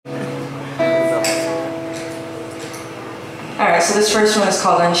Alright, so this first one is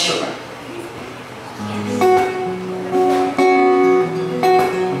called Unsure.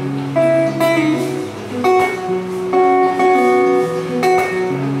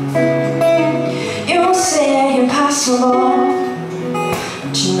 You say impossible,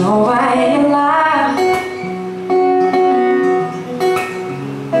 but you know I ain't alive.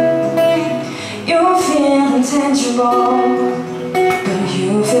 You feel intangible, but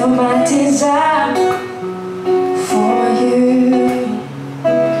you feel my desire for you.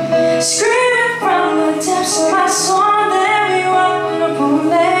 Screaming from the depths of my soul that we won't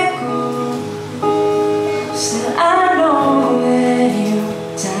let go. Still I know that you're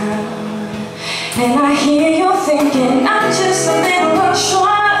down, and I hear you thinking I'm just a little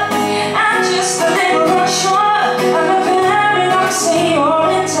unsure. I'm just a little unsure. I'm a paradox and you're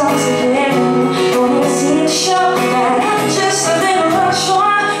intoxicated. Don't even seem to show that I'm just a little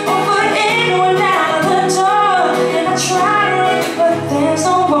unsure. Won't put anyone out of the door, and I try to run, but there's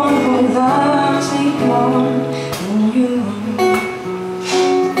no one who loves me more than you.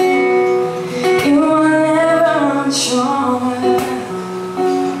 You are never unsure.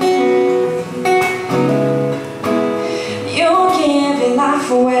 You give your life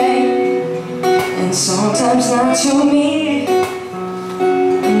away, and sometimes not to me.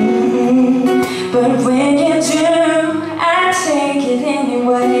 But when you do, I take it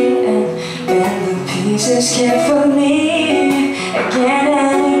anyway, and the pieces can't